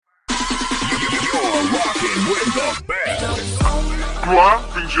rocking with the best. Gloire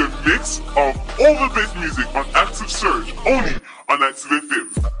brings you a mix of all the best music on Active Surge, only on Active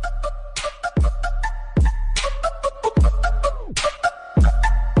FM.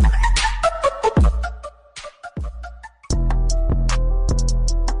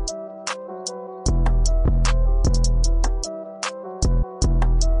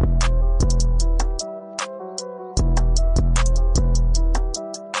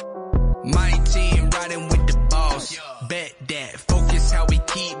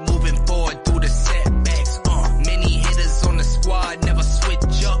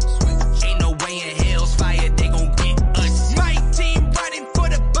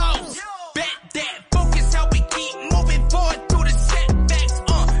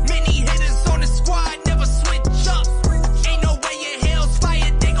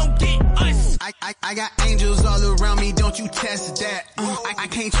 I got angels all around me, don't you test that. I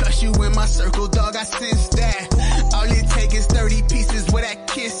can't trust you in my circle, dog, I sense that. All it take is 30 pieces with that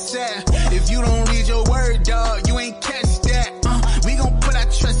kiss at. If you don't read your word, dog, you ain't catch that. We gon' put our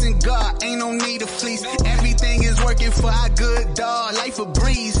trust in God, ain't no need to fleece. Everything is working for our good, dog, life a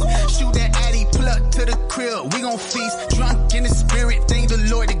breeze. Shoot that addy, pull up to the crib, we gon' feast. Drunk in the spirit, thank the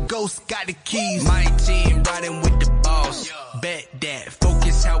Lord, the ghost got the keys. My team riding with the boss, bet that.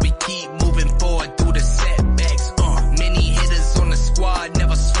 Focus how we keep moving forward through the setbacks. Many hitters on the squad,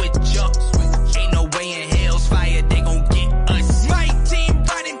 never switch up. Ain't no way in hell's fire they gon' get us. My team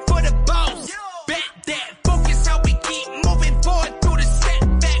riding for the boss, bet that. Focus how we keep moving forward through the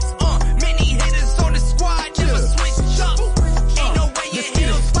setbacks. Many hitters on the squad, never switch up. Ain't no way in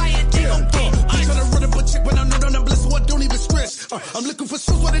hell's fire they gon' get us. I'm tryna run up a check, but I know that I'm blessed, so I don't even stress. I'm looking for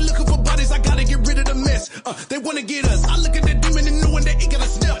souls while they looking for bodies, I gotta get rid of the mess. They wanna get us, I look at that demon and knowing they ain't got a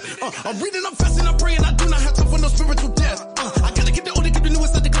step. I'm reading, I'm fasting, I'm praying, I do not have time for no spiritual death. I gotta get the old, get the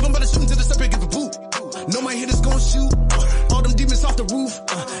newest, not the club, I'm about to shoot to the serpent, give a boot. Know my hitters gon' shoot, all them demons off the roof.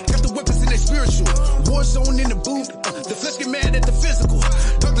 Got the weapons in their spiritual, war zone in the booth. The flesh get mad at the physical,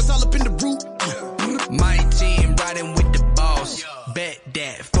 darkness all up in the root. My team riding with the boss, bet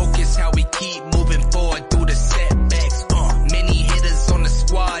that. Focus how we keep moving forward through the setbacks. Many hitters on the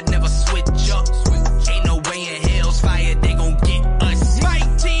squad, never switch up. Ain't no way in hell's fire they gon' get us. My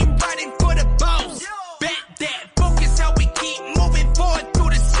team riding for the boss, bet that. Focus how we keep moving forward through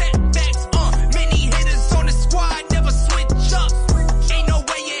the setbacks. Many hitters on the squad, never switch up. Ain't no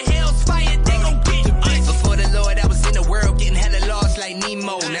way in hell's fire they gon' get us. Before the Lord, I was in the world getting hella lost like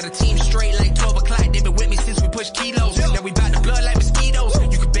Nemo. Now the team straight like 12 o'clock, they been with me since we pushed kilos. Now we bout the blood like mosquitoes.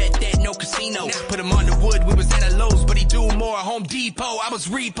 You can bet that, no casino. Put him on the wood, we was at a Lowe's, but he do more at Home Depot. I was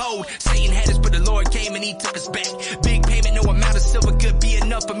repoed. Satan had us, but the Lord came and he took us back. Big payment, no amount of silver could be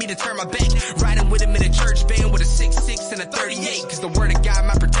enough for me to turn my back. Riding with him in a church van with a 6.6 and a 38. Cause the word of God,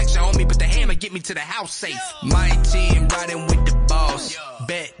 my protection on me, but the hammer get me to the house safe. My team riding with the boss,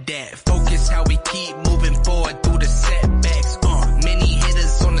 bet that. Focus how we keep moving forward through the setbacks. Many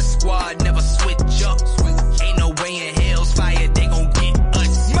hitters on the squad, never switch up. Ain't no way in hell's fire they gon' get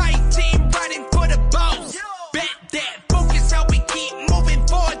us. My team riding for the boss, bet that. Focus how we keep moving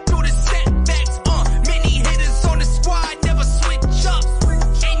forward through the setbacks. Many hitters on the squad, never switch up.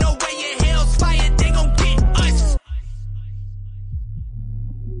 Ain't no way in hell's fire they gon' get us.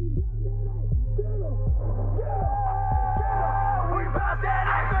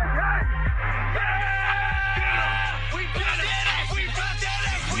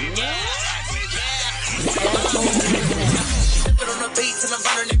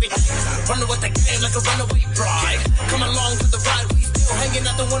 Running with the game like a runaway bride. Come along for the ride, we still hanging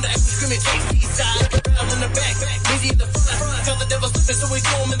out the window as we screaming East side. Round in the back, busy in the front. Tell the devil listen, so we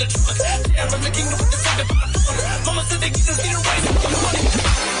throw him in the trunk. Yeah, from the kingdom with the second part. Mama said they get us get away.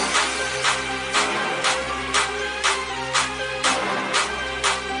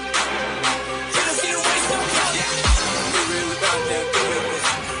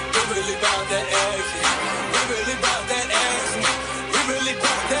 We bout that action.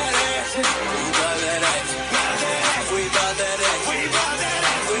 We bout that action. We bout that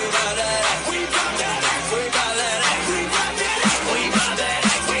action. We bout that action.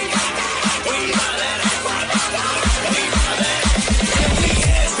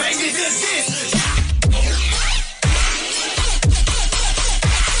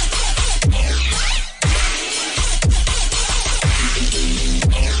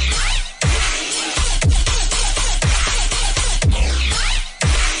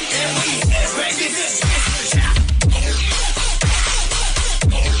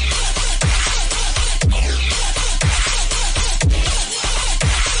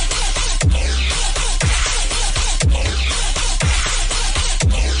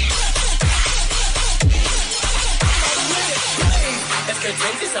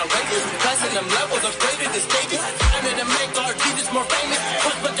 outrageous. Platinum levels upgraded the stages. I'm in to make our Jesus more famous.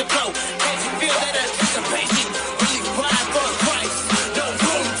 Push but the flow. Can't you feel that anticipation? Really crying for Christ. No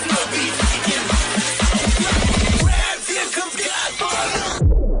room to be taken. Grabs, here comes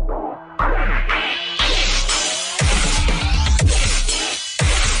Godfather.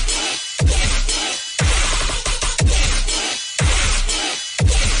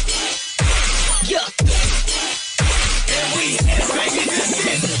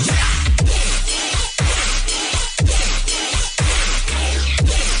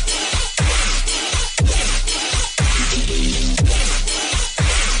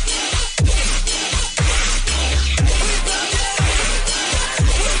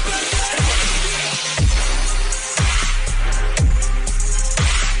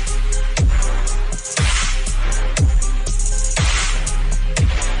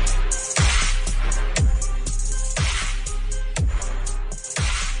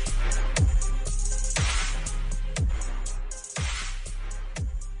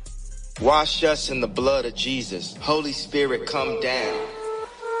 Wash us in the blood of Jesus. Holy Spirit, come down.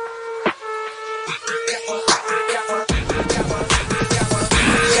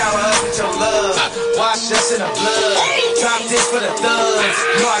 Shower us with your love. Wash us in the blood. Drop this for the thugs.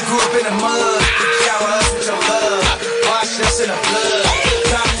 You know I grew up in the mud. Shower us with your love. Wash us in the blood.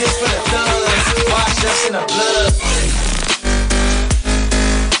 Drop this for the thugs. Wash us in the blood.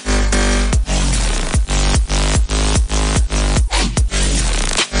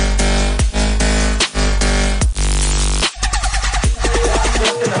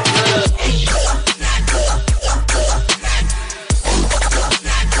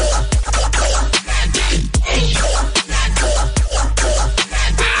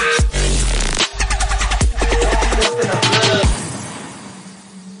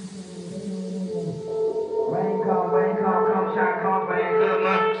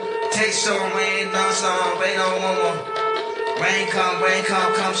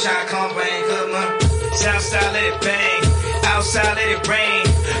 Come shine, come rain, good man. Southside, let it bang. Outside, let it rain.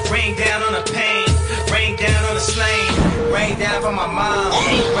 Rain down on the pain. Rain down on the slain. Rain down for my mom.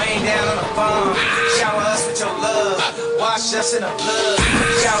 Rain down on the farm. Shower us with your love. Wash us in the blood.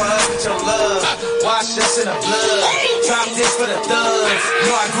 Shower us with your love. Wash us in the blood. Drop this for the thugs.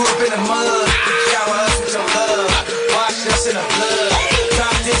 Know I grew up in the mud. Shower us with your love. Wash us in the blood.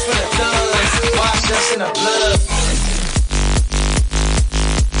 Drop this for the thugs. Wash us in the blood.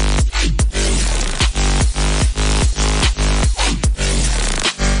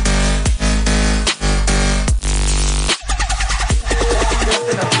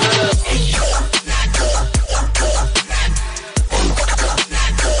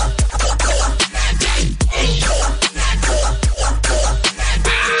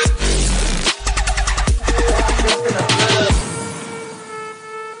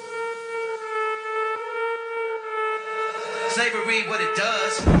 Slavery, what it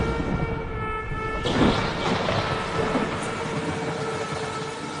does.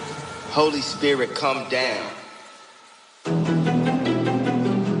 Holy Spirit, come down.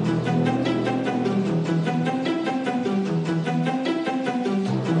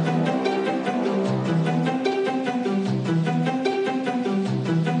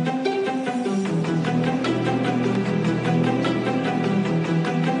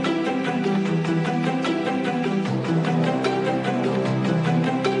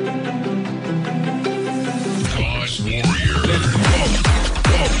 Warrior.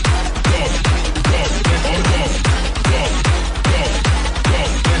 Let's go.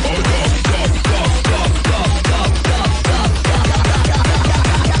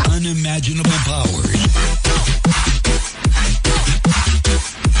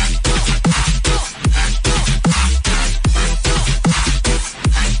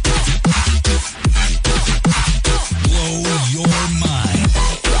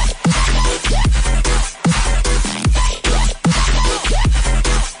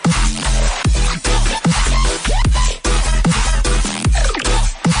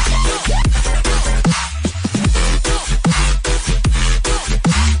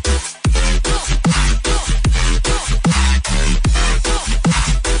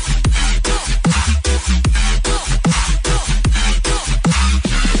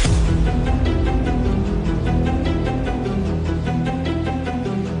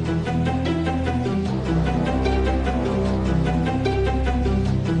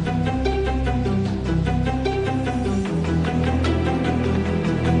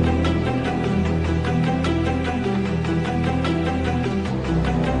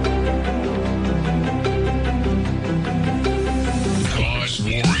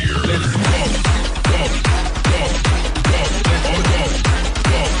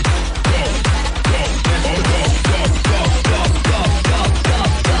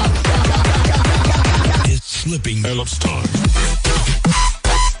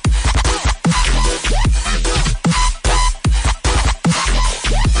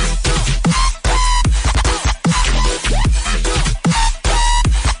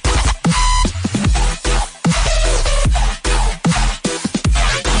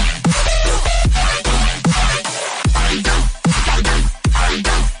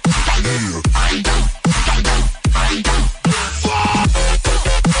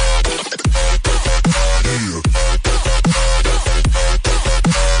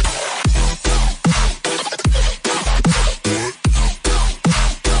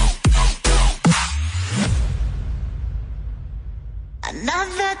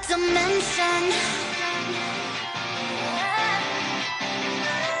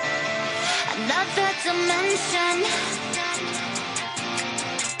 another dimension.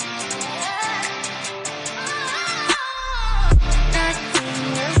 Nothing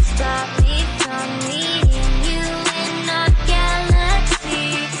will stop me from meeting you in our galaxy.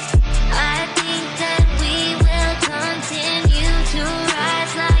 I think that we will continue to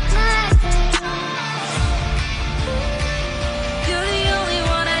rise like lightning. You're the only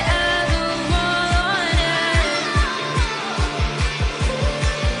one I ever want on earth.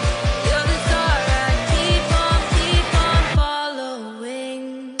 You're the star I keep on following.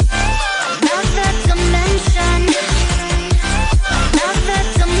 Another dimension. Another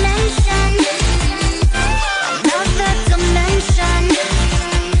dimension. Another dimension.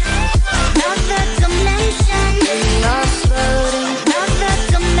 Another dimension. We are floating. Another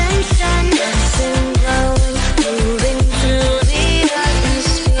dimension. Dancing, glowing, moving through the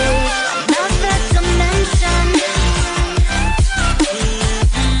atmosphere. Another dimension.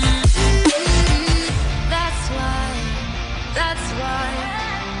 That's why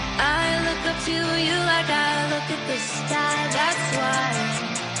I look up to you like I look at the sky.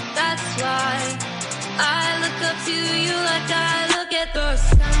 That's why I look up to you like I look at the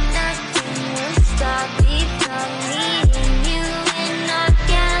sky. Nothing will stop me from meeting you in our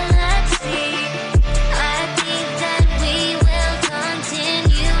galaxy. I think that we will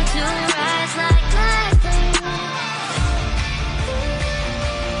continue to rise like lightning.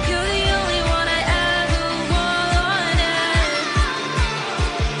 You're the only one I ever want on earth.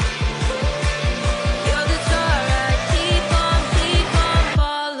 You're the star I keep on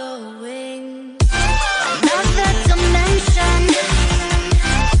following. Another dimension.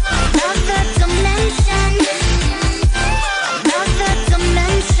 Another dimension. Another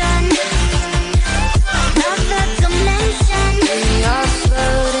dimension. Another dimension. We are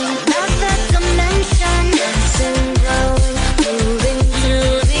floating. Another dimension. Dancing, glowing, moving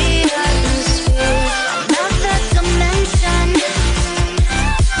through the atmosphere. Another dimension.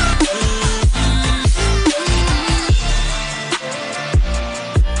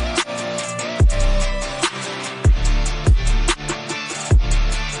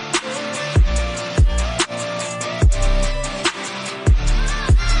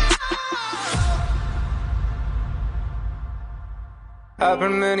 I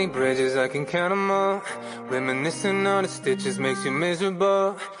burn many bridges, I can count them all. Reminiscing on the stitches makes you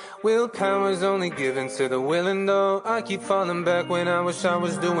miserable. Willpower's only given to the willing, though. I keep falling back when I wish I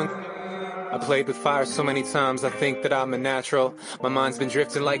was doing. I played with fire so many times, I think that I'm a natural. My mind's been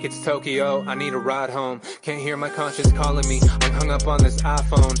drifting like it's Tokyo. I need a ride home, can't hear my conscience calling me. I'm hung up on this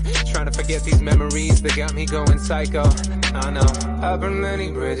iPhone, trying to forget these memories that got me going psycho. I know, I burn many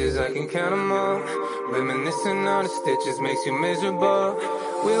bridges, I can count them all. Reminiscing on the stitches makes you miserable.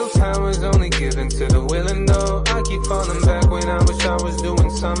 Willpower's only given to the willing, though. I keep falling back when I wish I was doing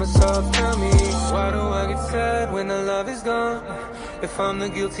somersaults. Tell me, why do I get sad when the love is gone? If I'm the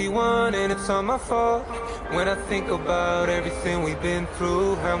guilty one and it's all my fault. When I think about everything we've been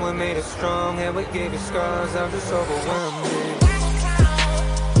through, how we made us strong and we gave us scars, I'm just overwhelmed.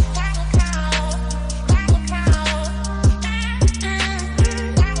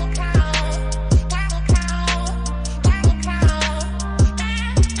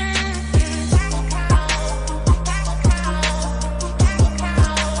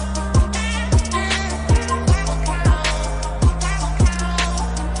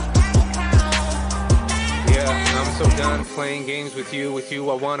 Playing games with you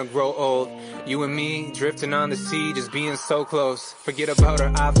I wanna grow old. You and me, drifting on the sea, just being so close. Forget about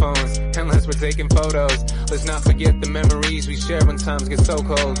our iPhones, unless we're taking photos. Let's not forget the memories we share when times get so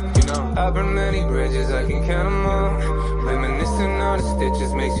cold. You know, I burn many bridges, I can count them all. Reminiscing on the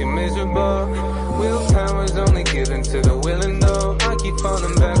stitches makes you miserable. Willpower's only given to the willing, though. I keep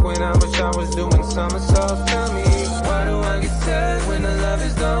falling back when I wish I was doing somersaults. Tell me, why do I get sad when the love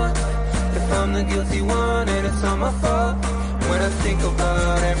is gone? If I'm the guilty one and it's all my fault. When I think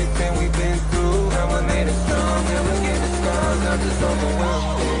about everything we've been through, how we made us strong and we gave us scars, I'm just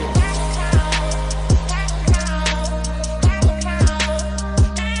overwhelmed.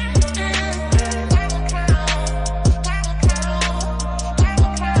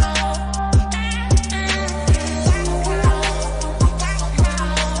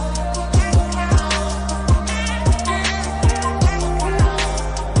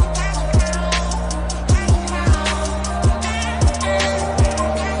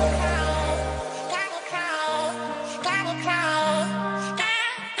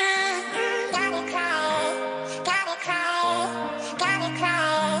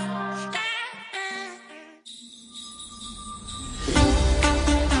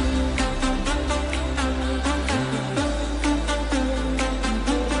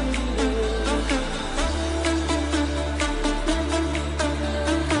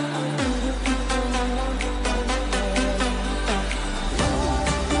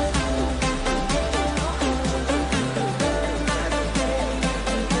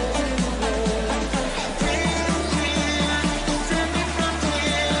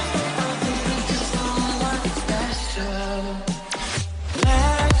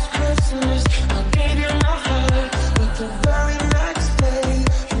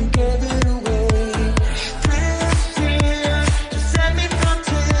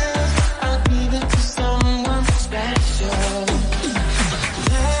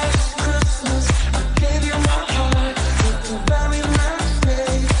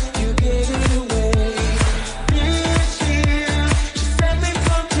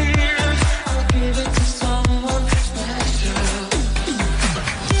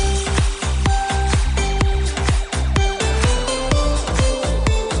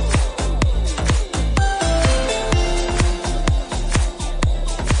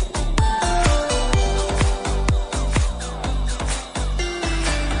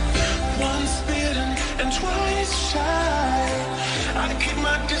 try to keep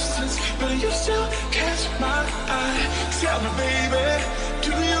my distance, but you still catch my eye. Tell me, baby,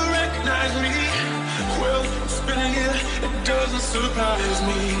 do you recognize me? Well, it's been a year, it doesn't surprise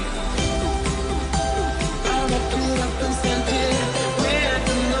me. I wrapped it up and sent it. We had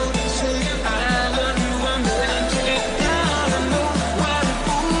to know to say I love you, I'm ready to get down. I know what a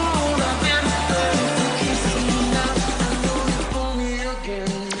fool I've been. You can see now, I know you fool me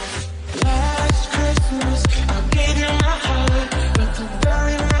again. Last Christmas, I gave you my heart, but the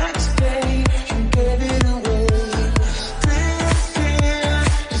very next day, you gave it away. This year,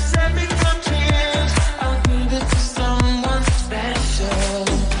 you set me from tears. I'll give it to someone special.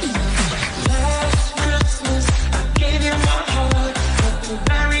 Last Christmas, I gave you my heart, but the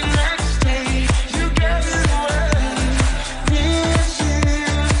very next day, you gave it away. This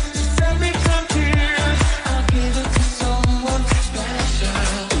year, you set me from tears. I'll give it to someone special.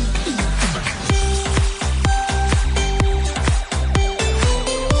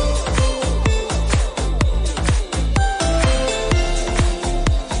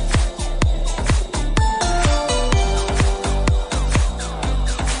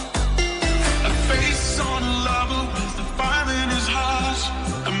 A face on a lover with the fire in his heart.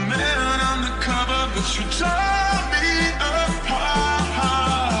 A man undercover, but you tore me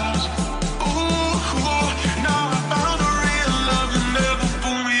apart. Ooh, now I found a real love, you never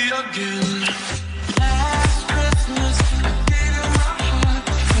fool me again. Last Christmas, I gave you my heart,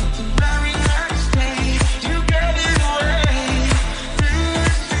 but the very next day, you gave it away.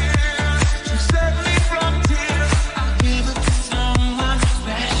 This year, you set me from tears. I'll give it to someone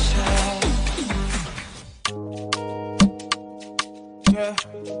special. Yeah.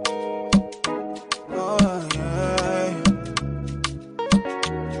 Oh, yeah.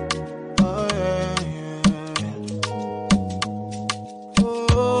 Oh, yeah, yeah.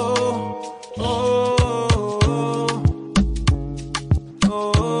 Oh, oh,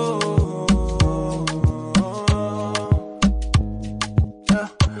 yeah.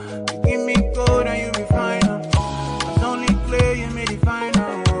 You give me gold and you refine her. It's only clay, you may define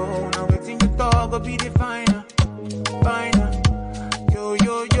her. Oh, now waiting you talk, go be the finer. Finer. Yo,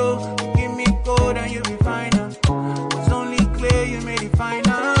 yo, yo, you give me gold and you refine her. It's only clay, you may define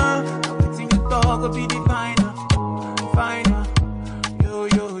her. Now waiting you talk, go be the finer. Finer. Yo,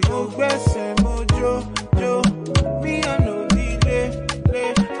 yo, yo, gbese mojo, jo. Me I no delay,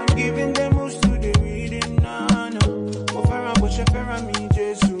 lay. I'm giving them moves to the reading, nah, no. Go Farah, but she Farah me,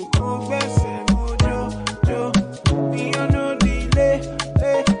 Jesus. Oh, gbese mojo, jo. Me I no delay,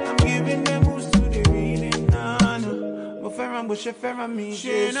 lay. I'm giving them moves to the reading, nah, no. Go Farah, but she Farah me,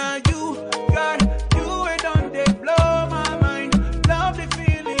 Jesus. Now you, God, you it on they blow my mind. Love the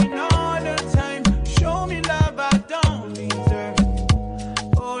feeling all the time. Show me love I don't deserve.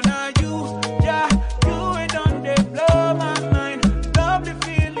 Oh, now you, yeah, you it on they blow my mind. Love the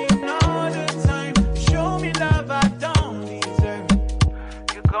feeling all the time. Show me love I don't deserve.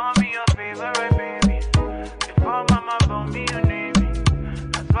 You call me your favorite baby. Before mama born me, you name me.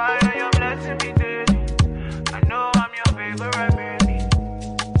 That's why you're blessing me daily. I know I'm your favorite baby.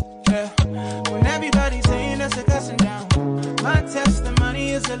 Yeah. When everybody's saying that's a cussing down, my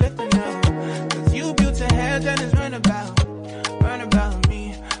testimony is a lifting now. Cause you built a hedge and it's run about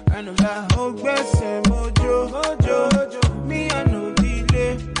me, run about. Oh, gbese mojo, mojo. Me I no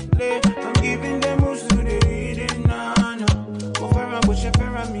delay, lay. I'm giving them moves to the reading, nah, no. Go Farah, but she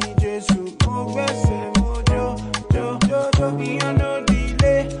Farah me, Jesus. Oh, gbese mojo, jo. Me I no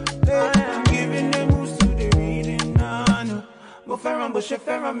delay, lay. I'm giving them moves to the reading, nah, no. Go Farah, but she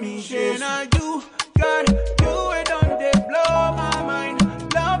Farah me, Jesus. Now you, God, you it on they blow my mind.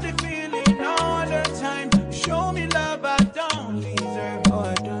 Love the feeling all the time. Show me love I don't deserve. Oh,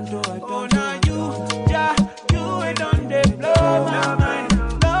 I don't. Oh, now you, yeah, you it on they blow my mind.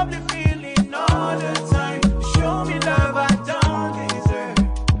 Love the feeling all the time. Show me love I don't deserve.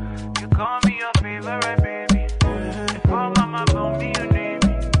 You call me your favorite baby. Before mama born me, you name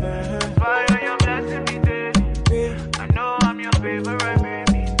me. That's why you're blessing me daily. I know I'm your favorite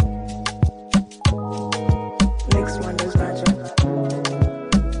baby. Mix Wonders Magic.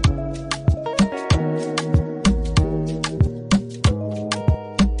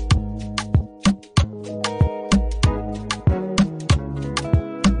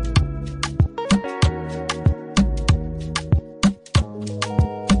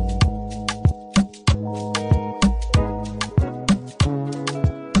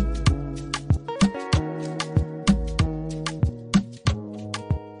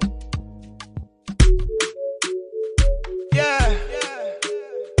 Yeah.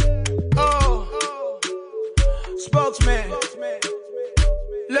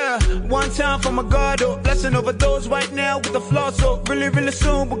 One time for my God, oh, blessing over those right now with the floss, so really, really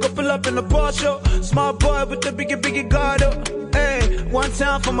soon we're gonna pull up in the Porsche. Small boy with the biggie God, oh. Hey, one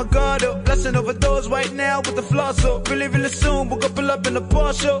time for my God, oh, blessing over those right now with the floss, so really, really soon we're gonna pull up in the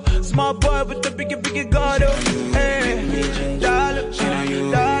Porsche. Small boy with the biggie God, oh. Hey, dollar,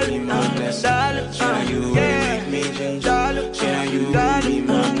 dollar, dollar, yeah, dollar, dollar,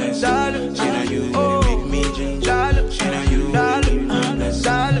 dollar, oh, dollar,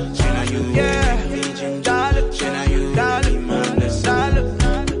 dollar, yeah, dollar, dollar,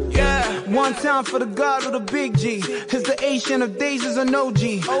 yeah. One time for the God with a big G. Cause the Asian of days is an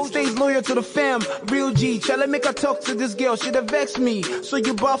OG. Stays loyal to the fam, real G. Try to make her talk to this girl, she'd have vexed me. So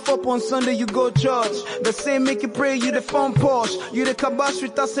you buff up on Sunday, you go church. The same make you pray, you the phone Porsche. You the kabash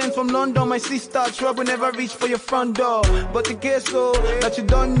with a sent from London. My sister trouble never reach for your front door. But the guess so that you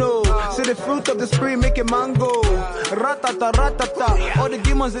don't know. See the fruit of the spirit make a mango. Ratata, ratata. All the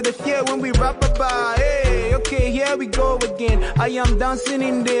demons that they fear when we rap about. Hey, okay, here we go again. I am dancing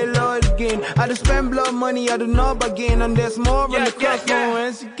in the Lord again. I just spend blood money, I do not bargain. And there's more on the cross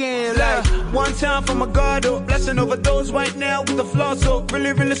once again. Like, one time for my God, oh, blessing over those right now with the floss, so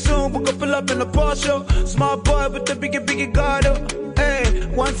really, really soon we're gonna pull up in the Porsche. Small boy with the biggie God, oh. Hey,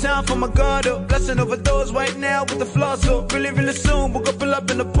 one time for my God, oh, blessing over those right now with the floss, so really, really soon we're gonna pull up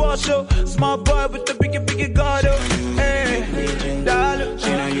in the Porsche. Small boy with the biggie God, oh. Hey, dollar,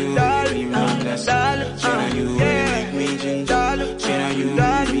 dollar, dollar, yeah, dollar, dollar,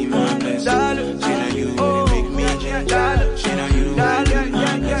 dollar, oh, dollar, dollar,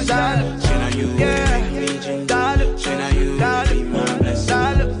 yeah, dollar, dollar,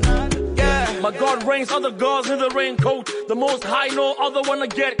 yeah. My God reigns, other gods in the raincoat. The most high, no other wanna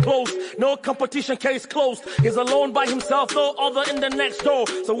get close. No competition, case closed. He's alone by himself, no other in the next door.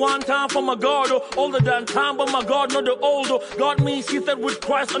 So one time for my God, oh, older than time, but my God not the older. God me seated with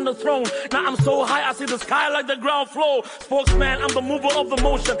Christ on the throne. Now I'm so high, I see the sky like the ground floor. Spokesman, I'm the mover of the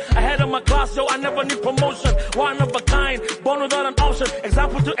motion. Ahead of my class, yo, I never need promotion. One of a kind, born without an option.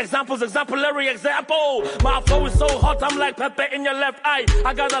 Example to examples, exemplary example. My flow is so hot, I'm like pepper in your left eye.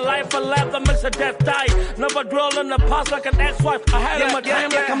 I got a life, a laugh that makes a death die. Never dwell in the past like an ex-wife. Ahead of my time,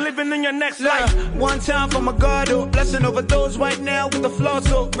 like I'm living in your next life. One time for my God, oh, blessing over those right now with the floss,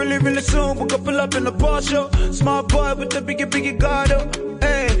 so really, really soon we're gonna pull up in the Porsche. Small boy with the biggie God, oh.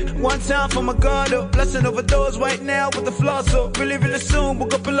 Hey, one time for my God, oh, blessing over those right now with the floss, so really, really soon we're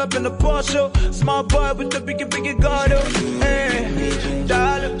gonna pull up in the Porsche. Small boy with the biggie God, oh. Hey,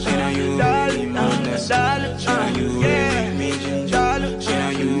 dollar, dollar, dollar, yeah, dollar, dollar,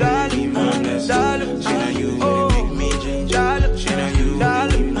 dollar, oh, dollar, dollar, dollar,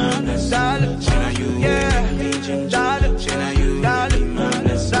 yeah, dollar,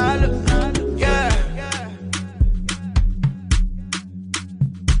 dollar, yeah.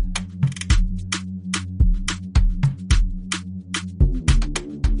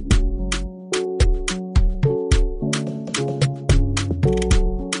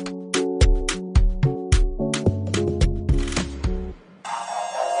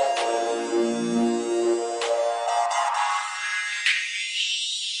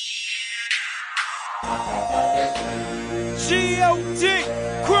 G.O.D.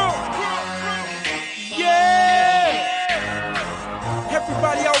 crew. Yeah.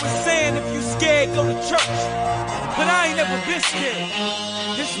 Everybody always saying if you scared, go to church. But I ain't never been scared.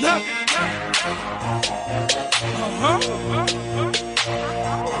 It's nothing.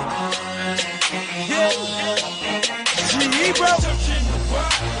 Yeah. G.E. bro.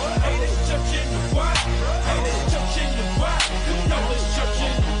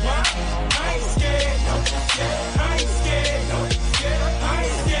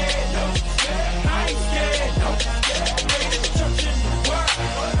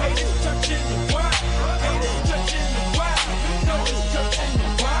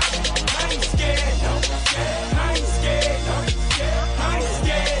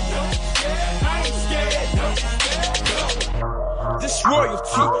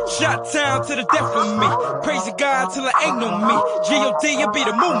 Royalty, shot town to the death of me. Praise the God till I ain't no me. G.O.D. you be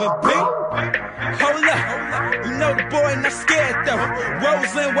the movement, B. Hold up, you know the boy not scared though.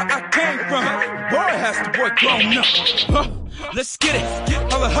 Roseland where I came from. Boy has the boy grown up. Let's get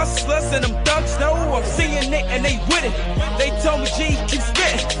it. All the hustlers and them thugs know I'm seeing it and they with it. They told me G keep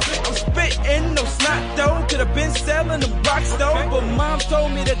spitting. I'm spitting, no snot though. Could've been selling them rocks though, but mom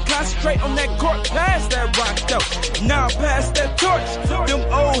told me to concentrate on that court, pass that rock though. Now I pass that torch. Them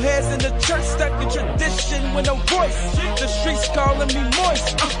old heads in the church stuck in tradition with no voice. The streets calling me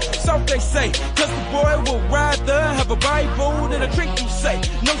moist, so they say. Cause the boy would rather have a Bible than a drink, you say.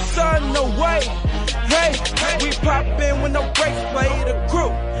 No son, no way. Hey, we pop in with no brakes, play the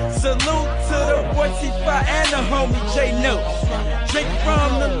crew. Salute to the boy T5 and the homie J Notes. Drink from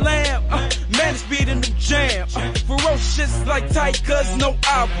the lamb, man, it's beating the jam. Ferocious like tigers, no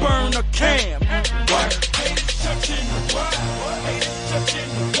I burn a cam. What? Haters touching the wild, haters touching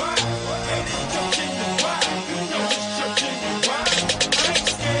the wild, haters touching the wild. You know it's touching the wild. I ain't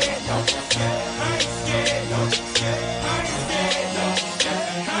scared, no, I ain't scared, no, I ain't scared, no,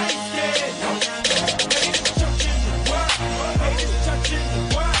 I ain't scared, no. Haters touching the wild, haters touching the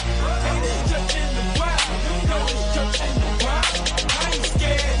wild, haters touching the wild. You know it's touching the wild. I ain't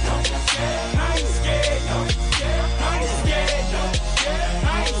scared, no, I ain't scared, no, I ain't scared, no,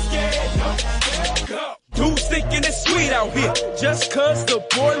 I ain't scared, no. Dudes thinking it's sweet out here. Just cause the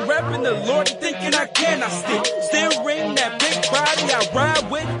boy rapping the Lord thinking I cannot stick. Still ring that big body. I ride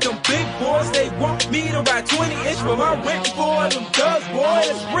with them big boys. They want me to ride 20-inch for my rent for them does, boy,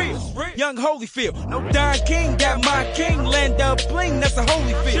 it's real. Young Holyfield, no Don King, got my king. Land up bling, that's a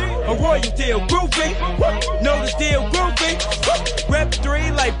Holyfield. A royal deal, groovy. Know the deal, groovy. Rep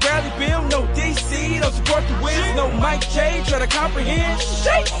 3 like Bradley Bill. No DC, don't support the Wiz. No Mike J, try to comprehend.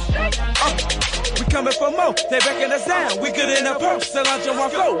 Shake. We coming for more, they backing us down. We good in the post, Solange on my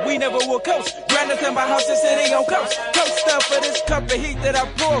flow. We never will coast. Grand in my house, it's sitting on coast. Coast up for this cup of heat that I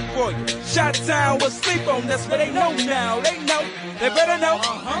pour for you. Shot Town will sleep on, that's what they know now. They know, they better know,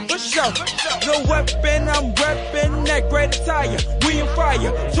 for sure. No weapon, I'm reppin' that great attire. We in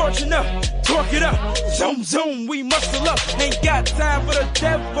fire, torching up, torque it up. Zoom, zoom, we muscle up. Ain't got time for the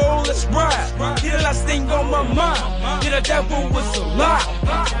devil, let's ride. Hear the last thing on my mind. Hear the devil was alive.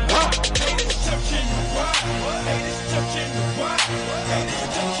 Haters touching the wild, haters touching the wild, haters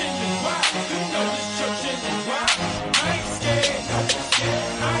touching the wild. You know it's touching the wild. I ain't scared, no,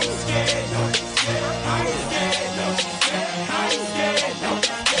 I ain't scared, no, I ain't scared, no, I ain't scared, no.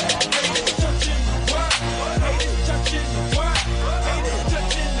 Haters touching the wild, haters touching the wild, haters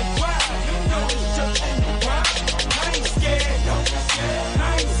touching the wild. You know it's touching the wild. I ain't scared, no,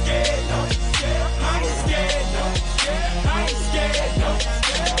 I ain't scared, no, I ain't scared, no, I ain't scared, no.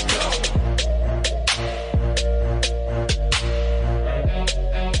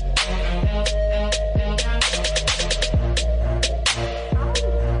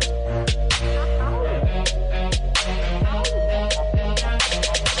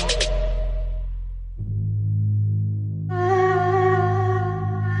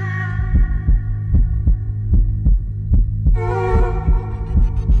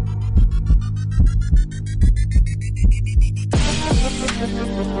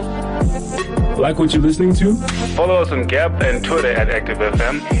 Like what you're listening to? Follow us on Gab and Twitter at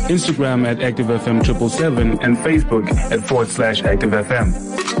ActiveFM, Instagram at ActiveFM777, and Facebook at /ActiveFM.